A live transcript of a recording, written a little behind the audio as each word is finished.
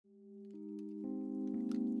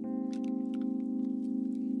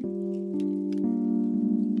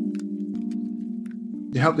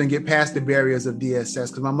to help them get past the barriers of DSS,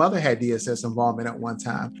 because my mother had DSS involvement at one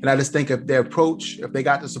time. And I just think if their approach, if they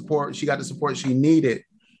got the support, she got the support she needed,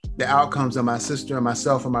 the outcomes of my sister and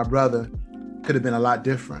myself and my brother could have been a lot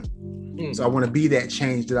different. So I want to be that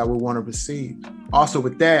change that I would want to receive. Also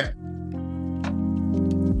with that,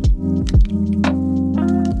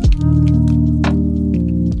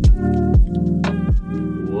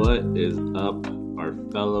 what is up, our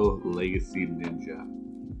fellow Legacy Ninja?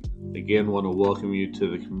 Again, want to welcome you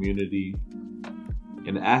to the community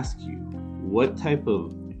and ask you, what type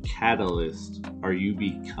of catalyst are you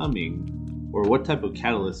becoming, or what type of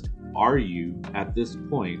catalyst are you at this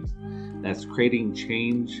point that's creating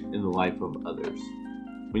change in the life of others?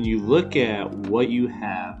 When you look at what you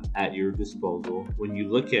have at your disposal, when you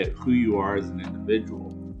look at who you are as an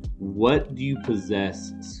individual, what do you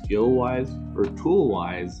possess skill-wise or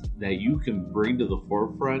tool-wise that you can bring to the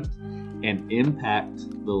forefront and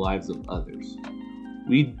impact the lives of others?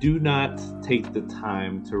 We do not take the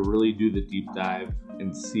time to really do the deep dive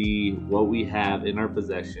and see what we have in our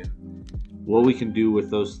possession, what we can do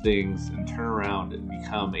with those things, and turn around and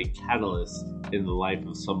become a catalyst in the life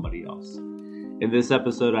of somebody else. In this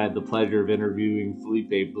episode, I had the pleasure of interviewing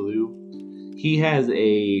Felipe Blue. He has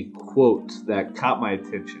a quote that caught my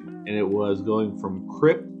attention, and it was going from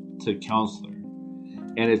crip to counselor.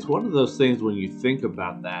 And it's one of those things when you think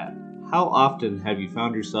about that, how often have you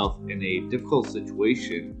found yourself in a difficult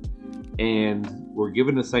situation and were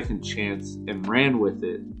given a second chance and ran with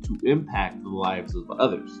it to impact the lives of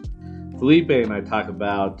others? Felipe and I talk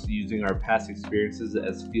about using our past experiences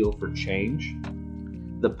as fuel for change,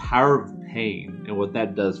 the power of pain and what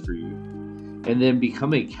that does for you, and then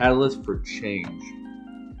become a catalyst for change.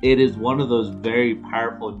 It is one of those very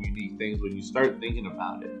powerful and unique things when you start thinking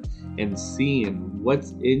about it and seeing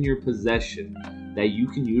what's in your possession that you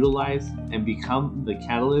can utilize and become the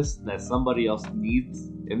catalyst that somebody else needs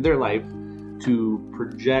in their life to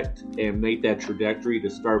project and make that trajectory to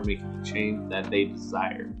start making the change that they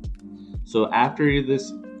desire. So after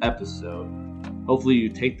this episode, hopefully you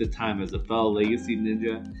take the time as a fellow Legacy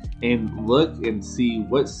Ninja and look and see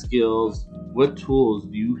what skills, what tools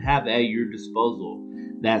do you have at your disposal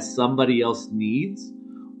that somebody else needs,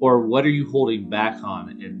 or what are you holding back on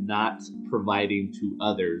and not providing to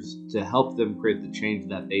others to help them create the change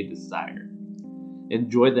that they desire.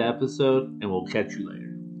 Enjoy the episode, and we'll catch you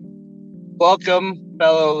later. Welcome,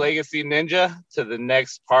 fellow Legacy Ninja, to the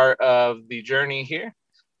next part of the journey here.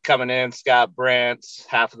 Coming in, Scott Brandt,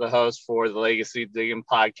 half of the host for the Legacy Digging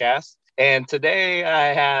podcast. And today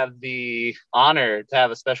I have the honor to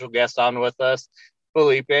have a special guest on with us,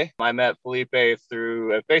 Felipe. I met Felipe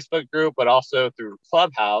through a Facebook group, but also through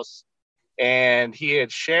Clubhouse. And he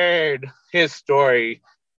had shared his story.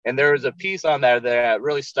 And there was a piece on there that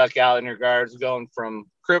really stuck out in regards going from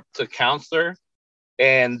crip to counselor.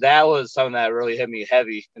 And that was something that really hit me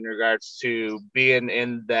heavy in regards to being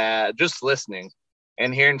in that, just listening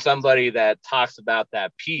and hearing somebody that talks about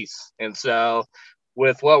that piece. And so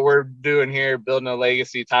with what we're doing here, building a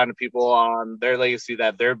legacy, talking to people on their legacy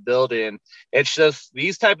that they're building, it's just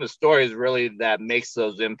these type of stories really that makes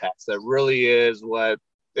those impacts. That really is what,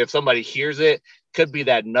 if somebody hears it, could be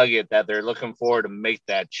that nugget that they're looking for to make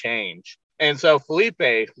that change. And so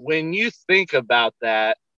Felipe, when you think about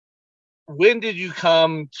that, when did you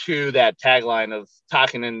come to that tagline of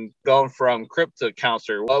talking and going from crip to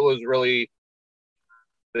counselor? What was really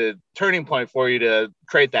the turning point for you to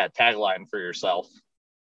create that tagline for yourself?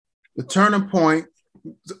 The turning point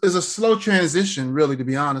is a slow transition, really, to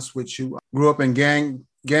be honest with you. I grew up in gang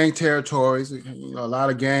territories, a lot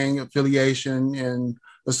of gang affiliation and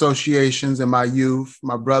associations in my youth.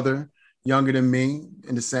 My brother, younger than me,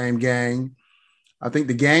 in the same gang. I think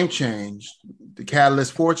the game changed. The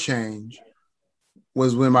catalyst for change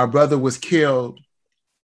was when my brother was killed.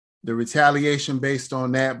 The retaliation based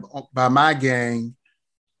on that by my gang,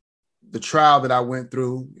 the trial that I went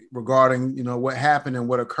through regarding, what happened and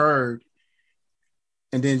what occurred,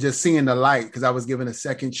 and then just seeing the light, because I was given a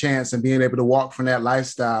second chance and being able to walk from that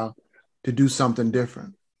lifestyle to do something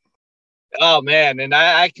different. Oh man. And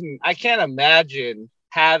I can't imagine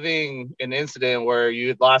having an incident where you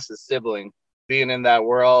had lost a sibling, being in that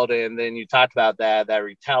world. And then you talked about that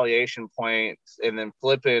retaliation point and then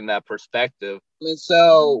flipping that perspective. And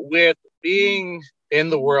so with being in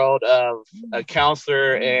the world of a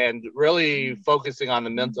counselor and really focusing on the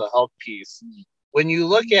mental health piece, when you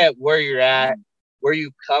look at where you're at, where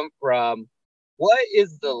you come from, what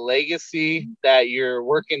is the legacy that you're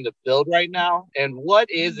working to build right now? And what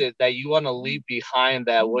is it that you want to leave behind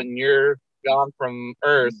that when you're gone from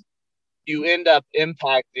Earth, you end up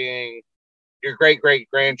impacting your great great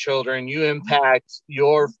grandchildren. You impact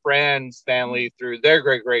your friends' family through their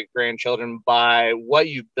great great grandchildren by what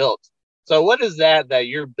you built. So, what is that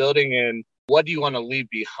you're building, and what do you want to leave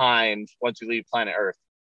behind once you leave planet Earth?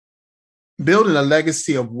 Building a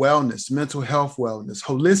legacy of wellness, mental health wellness,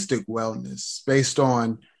 holistic wellness based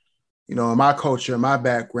on, in my culture, my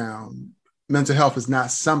background. Mental health is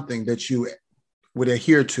not something that you would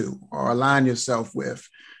adhere to or align yourself with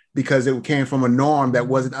because it came from a norm that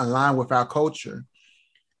wasn't aligned with our culture.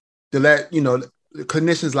 To let,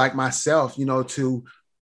 clinicians like myself, to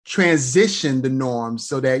transition the norms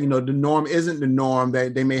so that, the norm isn't the norm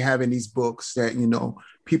that they may have in these books, that,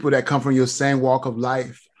 people that come from your same walk of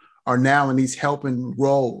life are now in these helping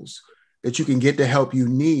roles, that you can get the help you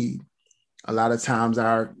need. A lot of times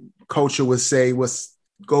our culture would say what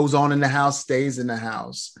goes on in the house stays in the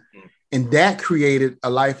house. And that created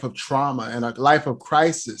a life of trauma and a life of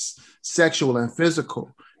crisis, sexual and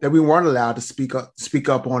physical, that we weren't allowed to speak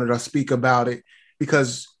up on it or speak about it,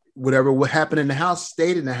 because whatever would happen in the house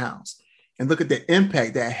stayed in the house. And look at the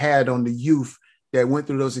impact that had on the youth that went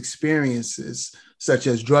through those experiences, such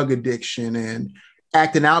as drug addiction and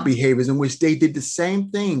acting out behaviors in which they did the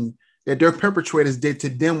same thing that their perpetrators did to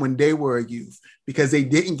them when they were a youth, because they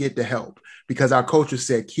didn't get the help, because our culture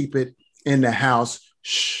said, keep it in the house.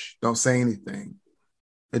 Shh, don't say anything.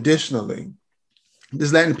 Additionally,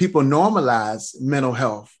 just letting people normalize mental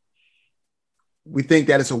health. We think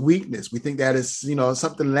that it's a weakness. We think that it's,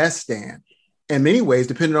 something less than. In many ways,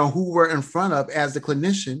 depending on who we're in front of as the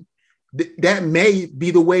clinician, that may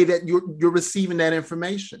be the way that you're receiving that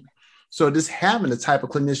information. So just having the type of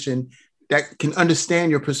clinician that can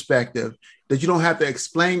understand your perspective, that you don't have to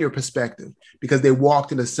explain your perspective because they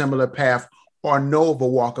walked in a similar path or know of a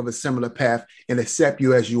walk of a similar path and accept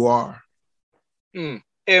you as you are. And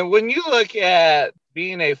when you look at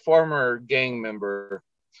being a former gang member,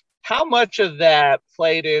 how much of that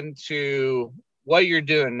played into what you're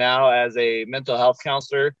doing now as a mental health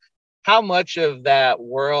counselor? How much of that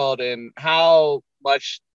world and how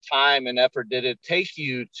much time and effort did it take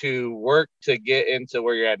you to work to get into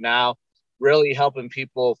where you're at now, really helping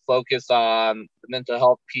people focus on the mental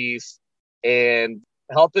health piece and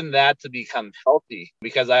helping that to become healthy?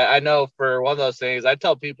 Because I know for one of those things, I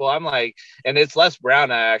tell people, I'm like, and it's Les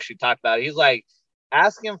Brown I actually talked about it. He's like,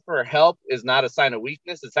 asking for help is not a sign of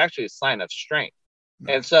weakness. It's actually a sign of strength.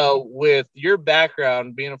 And so with your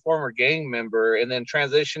background, being a former gang member and then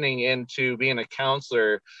transitioning into being a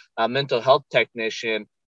counselor, a mental health technician,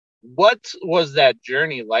 what was that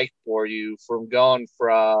journey like for you from going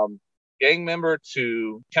from gang member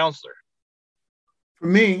to counselor? For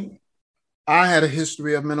me, I had a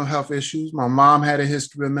history of mental health issues. My mom had a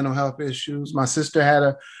history of mental health issues. My sister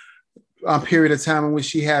had a period of time in which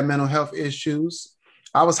she had mental health issues.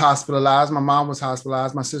 I was hospitalized. My mom was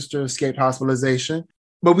hospitalized. My sister escaped hospitalization,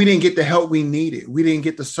 but we didn't get the help we needed. We didn't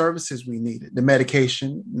get the services we needed, the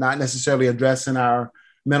medication, not necessarily addressing our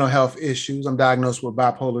mental health issues. I'm diagnosed with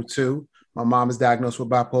bipolar 2. My mom is diagnosed with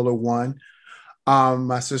bipolar 1.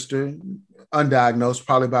 My sister, undiagnosed,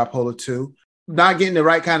 probably bipolar 2. Not getting the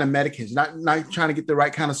right kind of medication, not trying to get the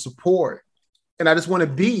right kind of support. And I just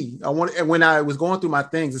want to when I was going through my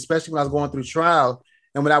things, especially when I was going through trial,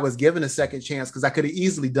 and when I was given a second chance, because I could have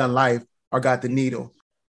easily done life or got the needle,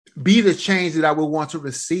 be the change that I would want to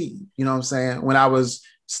receive. You know what I'm saying? When I was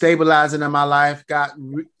stabilizing in my life,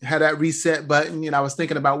 had that reset button, and I was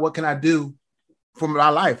thinking about what can I do for my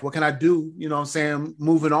life? What can I do? You know what I'm saying?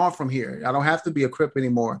 Moving on from here. I don't have to be a Crip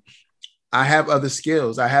anymore. I have other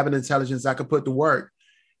skills. I have an intelligence I could put to work.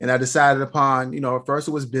 And I decided upon, at first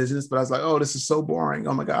it was business, but I was like, oh, this is so boring.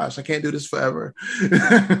 Oh my gosh, I can't do this forever.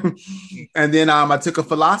 And then I took a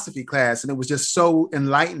philosophy class, and it was just so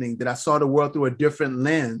enlightening that I saw the world through a different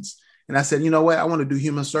lens. And I said, you know what? I want to do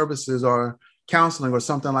human services or counseling or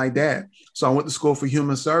something like that. So I went to school for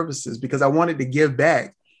human services because I wanted to give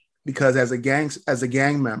back, because as a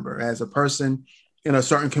gang member, as a person in a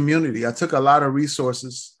certain community, I took a lot of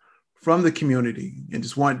resources from the community and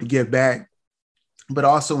just wanted to give back. But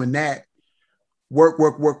also in that,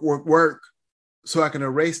 work, so I can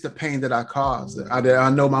erase the pain that I caused, that I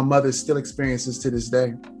know my mother still experiences to this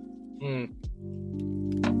day.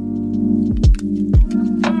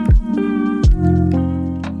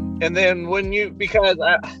 And then because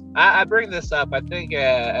I bring this up, I think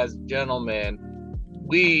as gentlemen,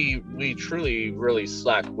 we truly really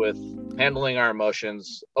suck with handling our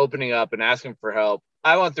emotions, opening up and asking for help.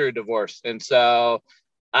 I went through a divorce. And so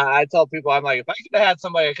I tell people, I'm like, if I could have had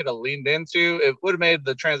somebody I could have leaned into, it would have made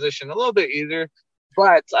the transition a little bit easier.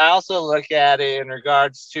 But I also look at it in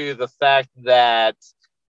regards to the fact that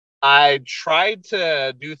I tried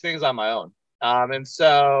to do things on my own. And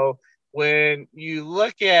so when you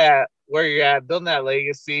look at where you're at, building that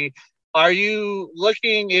legacy, are you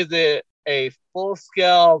looking, is it a full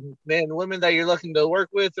scale men and women that you're looking to work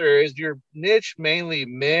with, or is your niche mainly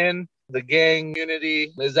men, the gang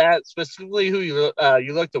community? Is that specifically who you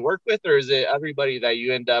look to work with, or is it everybody that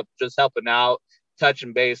you end up just helping out,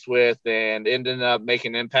 touching base with, and ending up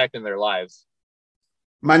making an impact in their lives?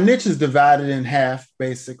 My niche is divided in half,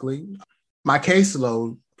 basically. My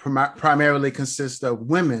caseload primarily consists of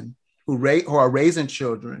women who are raising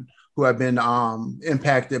children who have been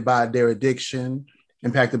impacted by their addiction,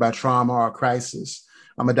 impacted by trauma or crisis.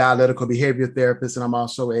 I'm a dialectical behavior therapist, and I'm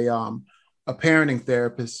also a parenting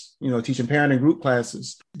therapist, teaching parenting group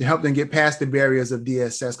classes to help them get past the barriers of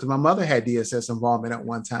DSS, because my mother had DSS involvement at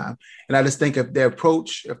one time. And I just think if their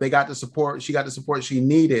approach, if they got the support, she got the support she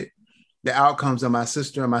needed, the outcomes of my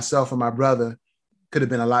sister and myself and my brother could have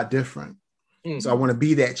been a lot different. Mm-hmm. So I want to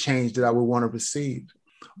be that change that I would want to receive.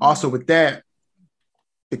 Also with that,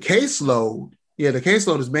 the caseload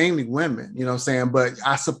is mainly women, you know what I'm saying? But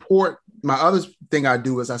I support, my other thing I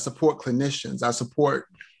do is I support clinicians. I support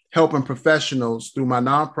helping professionals through my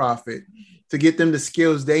nonprofit to get them the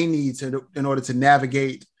skills they need in order to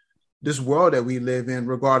navigate this world that we live in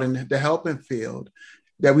regarding the helping field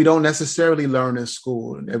that we don't necessarily learn in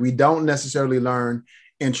school, that we don't necessarily learn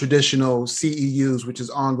in traditional CEUs, which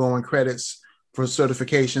is ongoing credits for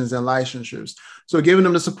certifications and licensures. So giving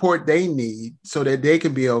them the support they need so that they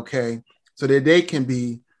can be okay, so that they can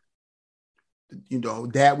be,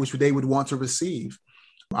 that which they would want to receive.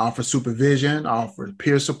 I offer supervision, I offer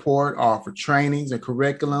peer support, I offer trainings and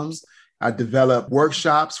curriculums. I develop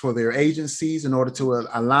workshops for their agencies in order to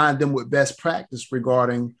align them with best practice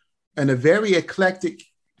regarding in a very eclectic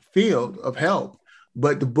field of help.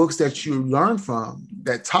 But the books that you learn from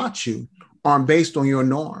that taught you aren't based on your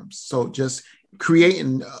norms. So just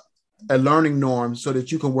creating a learning norm so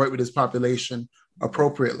that you can work with this population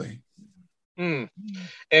appropriately. And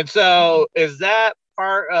so is that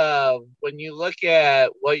part of, when you look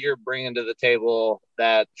at what you're bringing to the table,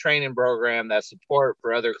 that training program, that support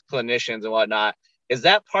for other clinicians and whatnot, is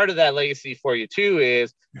that part of that legacy for you too,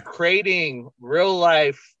 is creating real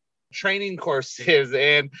life training courses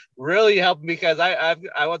and really helping? Because I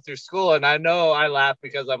went through school, and I know I laugh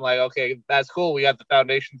because I'm like, okay, that's cool, we got the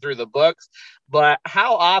foundation through the books, but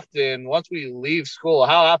how often, once we leave school,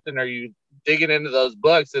 how often are you digging into those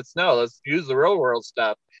books? Let's use the real world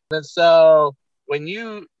stuff. And so when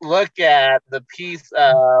you look at the piece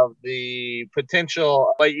of the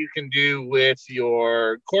potential, what you can do with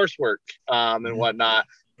your coursework and whatnot,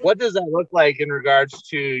 what does that look like in regards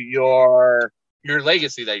to your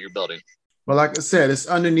legacy that you're building? Well, like I said, it's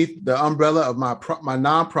underneath the umbrella of my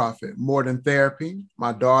nonprofit, More Than Therapy.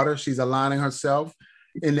 My daughter, she's aligning herself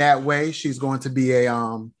in that way. She's going to be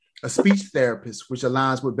a speech therapist, which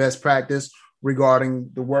aligns with best practice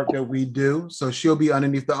regarding the work that we do. So she'll be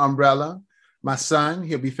underneath the umbrella. My son,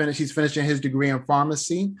 he's finishing his degree in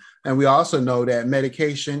pharmacy. And we also know that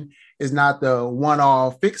medication is not the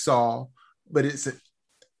one-all fix-all, but it's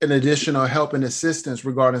an additional help and assistance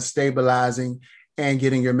regarding stabilizing and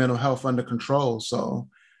getting your mental health under control. So,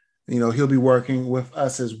 he'll be working with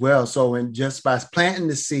us as well. So, and just by planting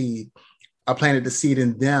the seed, I planted the seed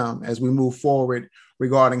in them as we move forward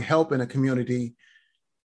regarding helping a community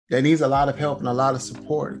that needs a lot of help and a lot of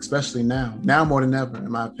support, especially now more than ever,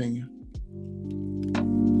 in my opinion.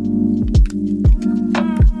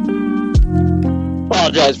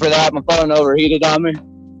 Apologize for that. My phone overheated on me.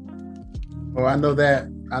 Oh, I know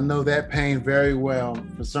that pain very well.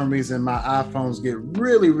 For some reason, my iPhones get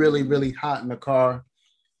really, really, really hot in the car,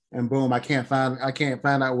 and boom, I can't find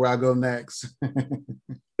out where I go next.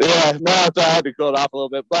 Yeah, no, so I had to cool it off a little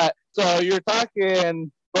bit. But so you're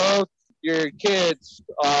talking, both your kids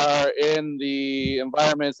are in the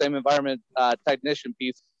same environment technician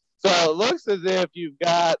piece. So it looks as if you've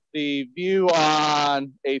got the view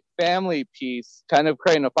on a family piece, kind of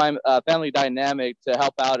creating a family dynamic to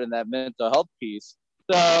help out in that mental health piece.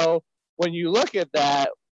 So when you look at that,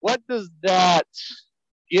 what does that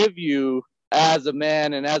give you as a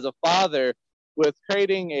man and as a father with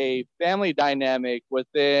creating a family dynamic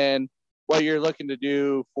within what you're looking to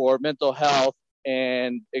do for mental health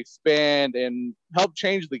and expand and help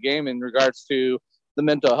change the game in regards to the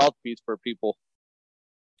mental health piece for people?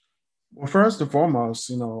 Well, first and foremost,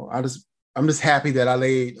 I'm just happy that I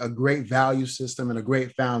laid a great value system and a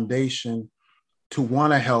great foundation to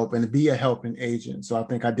want to help and be a helping agent. So I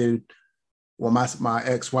think I did, well, my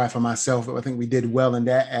ex-wife and myself, I think we did well in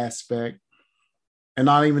that aspect. And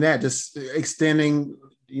not even that, just extending,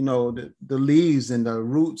 the leaves and the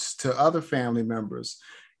roots to other family members,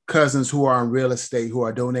 cousins who are in real estate, who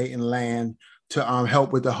are donating land to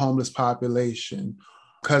help with the homeless population,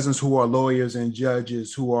 cousins who are lawyers and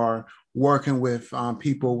judges who are working with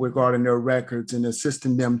people regarding their records and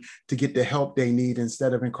assisting them to get the help they need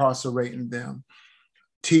instead of incarcerating them.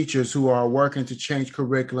 Teachers who are working to change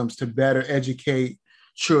curriculums to better educate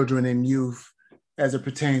children and youth as it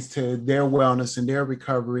pertains to their wellness and their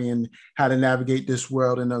recovery and how to navigate this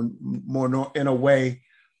world in a way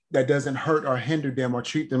that doesn't hurt or hinder them or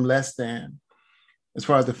treat them less than. As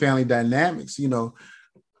far as the family dynamics,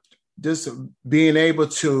 just being able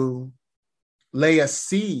to lay a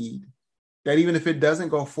seed that even if it doesn't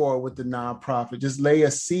go forward with the nonprofit, just lay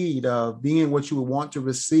a seed of being what you would want to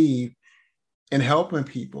receive and helping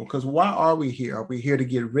people. Because why are we here? Are we here to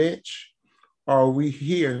get rich? Or are we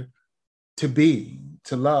here to be,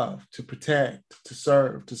 to love, to protect, to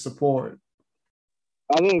serve, to support?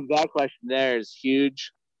 I think that question there is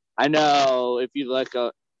huge. I know if you look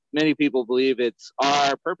at many people believe it's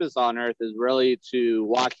our purpose on earth is really to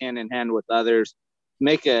walk hand in hand with others,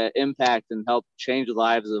 make an impact and help change the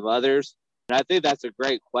lives of others. And I think that's a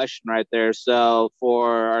great question right there. So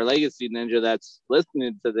for our legacy ninja that's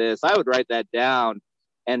listening to this, I would write that down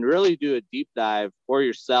and really do a deep dive for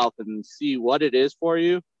yourself and see what it is for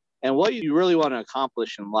you and what you really want to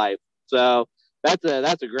accomplish in life. So that's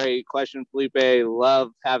a great question, Felipe.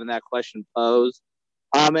 Love having that question posed.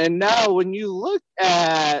 And now when you look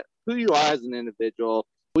at who you are as an individual,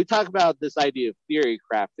 we talk about this idea of theory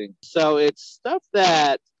crafting. So it's stuff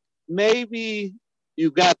that maybe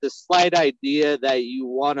you've got this slight idea that you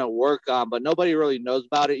want to work on, but nobody really knows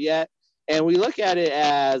about it yet. And we look at it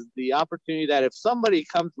as the opportunity that if somebody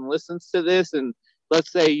comes and listens to this, and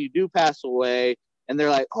let's say you do pass away, and they're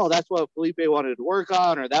like, oh, that's what Felipe wanted to work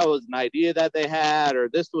on, or that was an idea that they had, or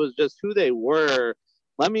this was just who they were.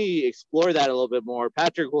 Let me explore that a little bit more.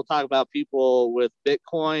 Patrick will talk about people with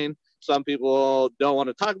Bitcoin. Some people don't want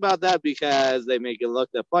to talk about that because they make it look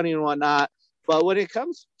funny and whatnot. But when it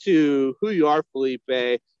comes to who you are,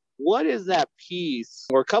 Felipe, what is that piece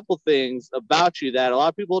or a couple things about you that a lot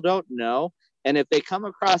of people don't know? And if they come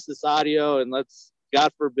across this audio and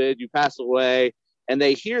God forbid, you pass away and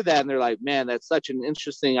they hear that and they're like, man, that's such an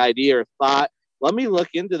interesting idea or thought. Let me look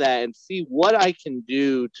into that and see what I can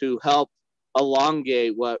do to help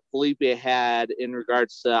elongate what Felipe had in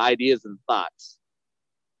regards to ideas and thoughts.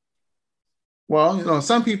 Well, a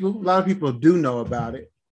lot of people do know about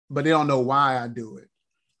it, but they don't know why I do it.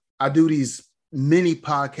 I do these mini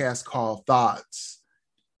podcasts called Thoughts.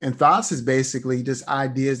 And Thoughts is basically just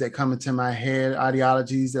ideas that come into my head,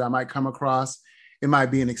 ideologies that I might come across. It might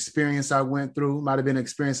be an experience I went through, might have been an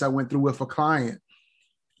experience I went through with a client.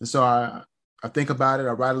 And so I think about it,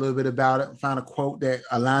 I write a little bit about it, find a quote that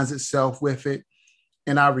aligns itself with it,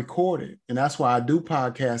 and I record it. And that's why I do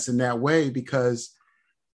podcasts in that way, because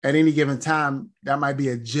at any given time, that might be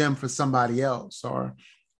a gem for somebody else or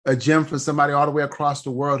a gem for somebody all the way across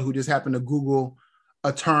the world who just happened to Google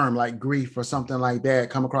a term like grief or something like that,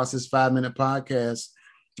 come across this 5-minute podcast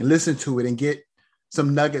and listen to it and get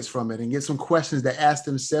some nuggets from it and get some questions to ask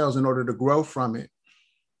themselves in order to grow from it.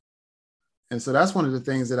 And so that's one of the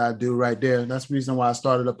things that I do right there. That's the reason why I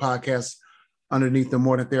started a podcast underneath the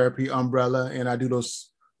More Than Therapy umbrella. And I do those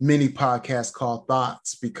mini podcasts called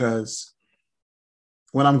Thoughts, because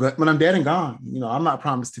when I'm dead and gone, I'm not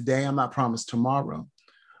promised today, I'm not promised tomorrow.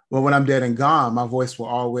 But when I'm dead and gone, my voice will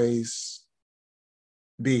always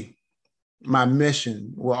be. My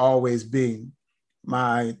mission will always be.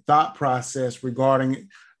 My thought process regarding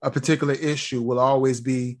a particular issue will always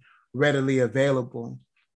be readily available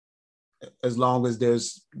as long as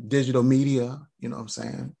there's digital media, you know what I'm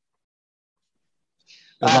saying?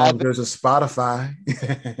 As long as there's a Spotify.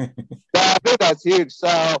 I think that's huge.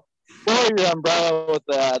 So for your umbrella with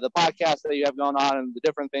the podcast that you have going on and the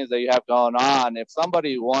different things that you have going on, if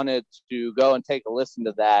somebody wanted to go and take a listen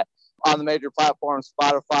to that on the major platforms,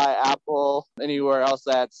 Spotify, Apple, anywhere else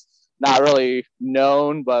that's not really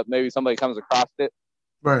known, but maybe somebody comes across it.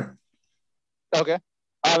 Right. Okay.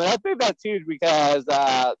 And I think that's huge because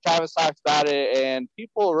Travis talks about it, and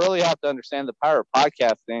people really have to understand the power of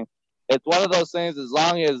podcasting. It's one of those things, as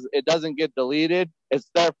long as it doesn't get deleted, it's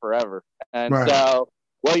there forever. And right. So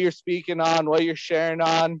what you're speaking on, what you're sharing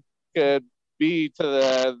on could be to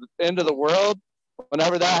the end of the world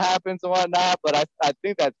whenever that happens and whatnot. But I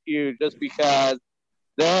think that's huge just because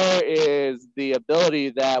there is the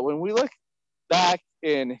ability that when we look back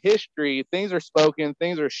in history, things are spoken,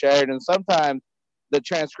 things are shared, and sometimes the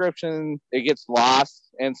transcription, it gets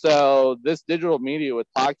lost. And so this digital media with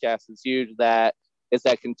podcasts is huge, that it's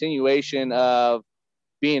that continuation of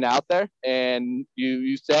being out there, and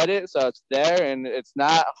you said it, so it's there, and it's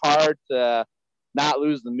not hard to not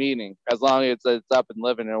lose the meaning as long as it's up and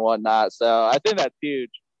living and whatnot. So I think that's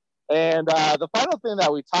huge. And the final thing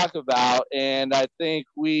that we talk about, and I think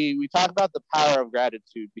we talk about the power of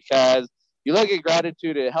gratitude, because you look at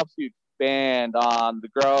gratitude, it helps you expand on the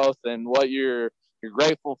growth and what you're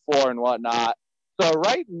grateful for and whatnot. So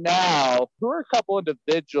right now, who are a couple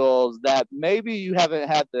individuals that maybe you haven't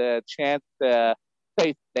had the chance to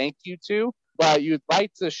say thank you to, but you'd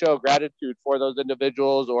like to show gratitude for those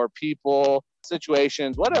individuals or people,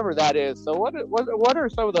 situations, whatever that is? So what are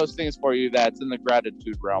some of those things for you that's in the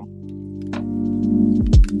gratitude realm?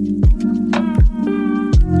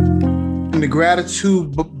 In the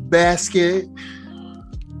gratitude basket,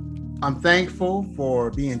 I'm thankful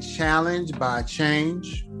for being challenged by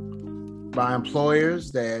change, by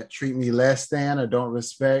employers that treat me less than or don't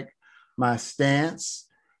respect my stance,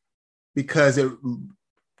 because it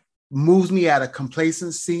moves me out of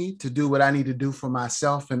complacency to do what I need to do for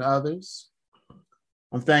myself and others.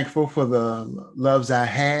 I'm thankful for the loves I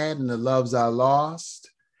had and the loves I lost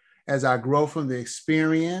as I grow from the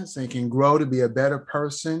experience and can grow to be a better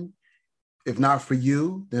person, if not for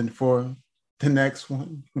you, then for the next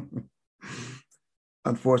one.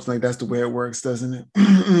 Unfortunately, that's the way it works, doesn't it?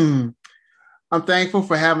 I'm thankful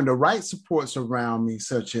for having the right supports around me,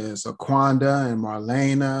 such as Aquanda and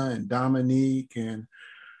Marlena and Dominique and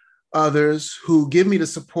others who give me the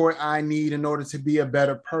support I need in order to be a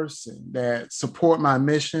better person, that support my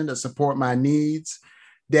mission, that support my needs,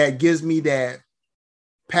 that gives me that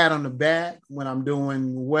pat on the back when I'm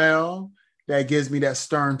doing well, that gives me that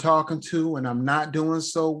stern talking to when I'm not doing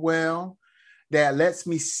so well, that lets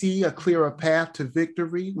me see a clearer path to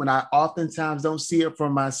victory when I oftentimes don't see it for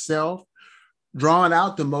myself, drawing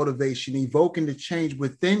out the motivation, evoking the change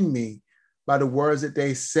within me by the words that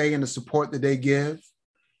they say and the support that they give.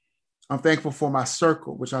 I'm thankful for my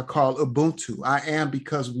circle, which I call Ubuntu. I am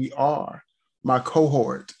because we are. My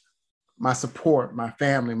cohort, my support, my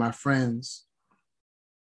family, my friends.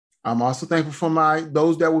 I'm also thankful for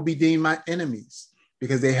those that will be deemed my enemies,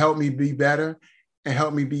 because they help me be better and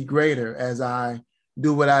help me be greater as I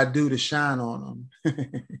do what I do to shine on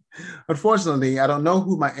them. Unfortunately, I don't know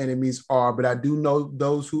who my enemies are, but I do know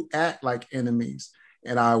those who act like enemies,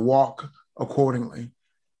 and I walk accordingly.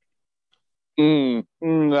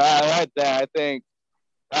 I like that. I think,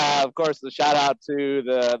 of course, the shout out to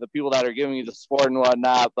the people that are giving you the support and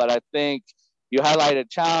whatnot, but I think you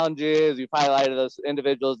highlighted challenges. You've highlighted those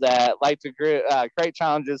individuals that like to create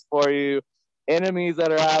challenges for you, enemies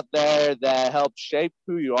that are out there that help shape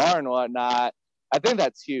who you are and whatnot. I think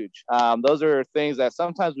that's huge. Those are things that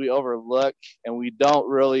sometimes we overlook, and we don't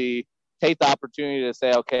really take the opportunity to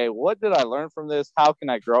say, okay, what did I learn from this? How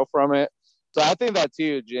can I grow from it? So I think that's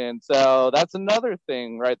huge. And so that's another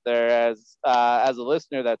thing right there as a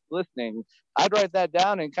listener that's listening. I'd write that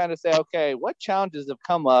down and kind of say, okay, what challenges have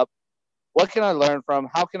come up? What can I learn from?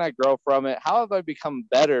 How can I grow from it? How have I become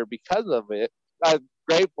better because of it? I'm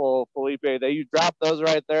grateful, Felipe, that you dropped those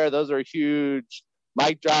right there. Those are huge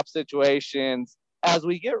mic drop situations. As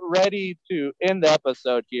we get ready to end the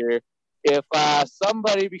episode here, if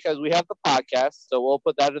somebody, because we have the podcast, so we'll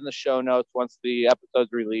put that in the show notes once the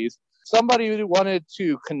episode's released, somebody who wanted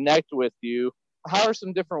to connect with you, how are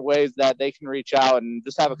some different ways that they can reach out and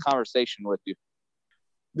just have a conversation with you?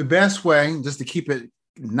 The best way, just to keep it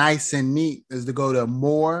nice and neat, is to go to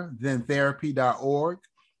morethanTherapy.org.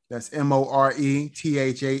 That's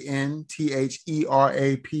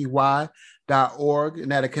morethanTherapy.org.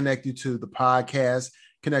 And that'll connect you to the podcast,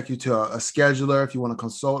 connect you to a scheduler if you want to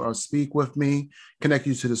consult or speak with me, connect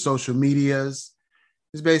you to the social medias.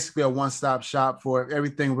 It's basically a one-stop shop for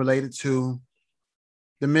everything related to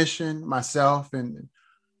the mission, myself, and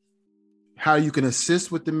how you can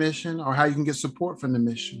assist with the mission or how you can get support from the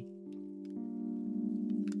mission.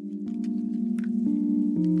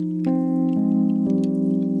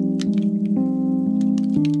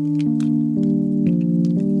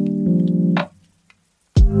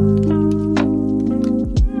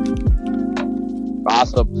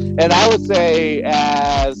 Awesome. And I would say,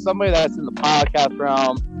 as somebody that's in the podcast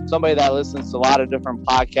realm, somebody that listens to a lot of different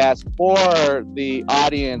podcasts, for the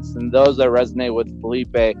audience and those that resonate with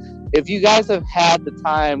Felipe, if you guys have had the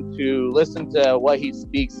time to listen to what he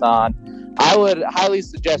speaks on, I would highly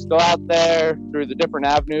suggest go out there through the different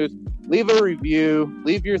avenues, leave a review,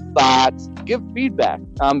 leave your thoughts, give feedback,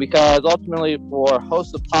 because ultimately for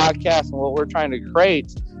hosts of podcasts and what we're trying to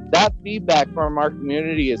create, that feedback from our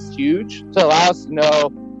community is huge to allow us to know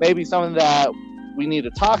maybe something that we need to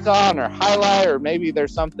talk on or highlight, or maybe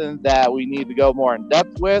there's something that we need to go more in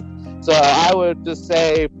depth with. So I would just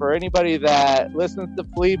say, for anybody that listens to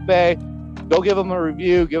Felipe, go give them a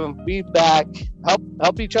review, give them feedback,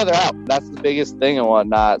 help each other out. That's the biggest thing and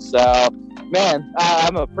whatnot. So, man,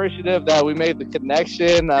 I'm appreciative that we made the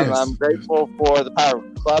connection. I'm grateful for the power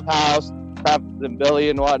of Clubhouse, Travis and Billy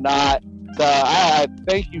and whatnot. So I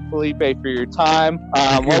thank you, Felipe, for your time.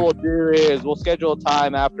 What we'll do is we'll schedule a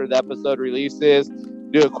time after the episode releases,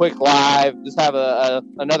 do a quick live, just have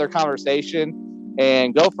another conversation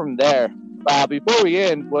and go from there. Before we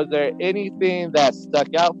end, was there anything that stuck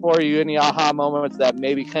out for you, any aha moments that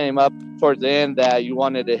maybe came up towards the end that you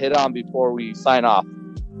wanted to hit on before we sign off?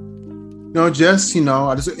 No, just,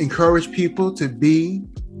 I just encourage people to be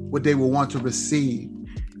what they will want to receive.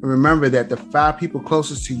 And remember that the 5 people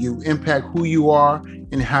closest to you impact who you are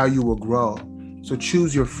and how you will grow. So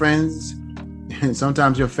choose your friends and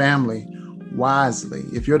sometimes your family wisely.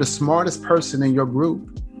 If you're the smartest person in your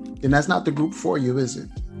group, then that's not the group for you, is it?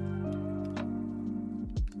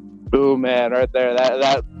 Boom, man, right there.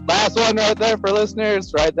 That last one right there for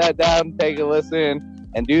listeners, write that down, take a listen,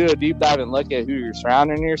 and do a deep dive and look at who you're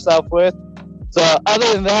surrounding yourself with. So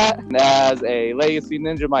other than that, as a Legacy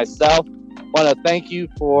Ninja myself, want to thank you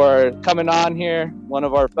for coming on here, one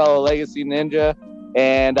of our fellow Legacy Ninja.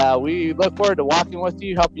 And we look forward to walking with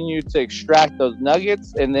you, helping you to extract those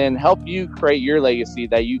nuggets and then help you create your legacy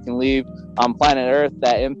that you can leave on planet Earth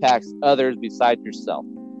that impacts others besides yourself.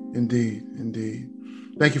 Indeed, indeed.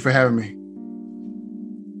 Thank you for having me.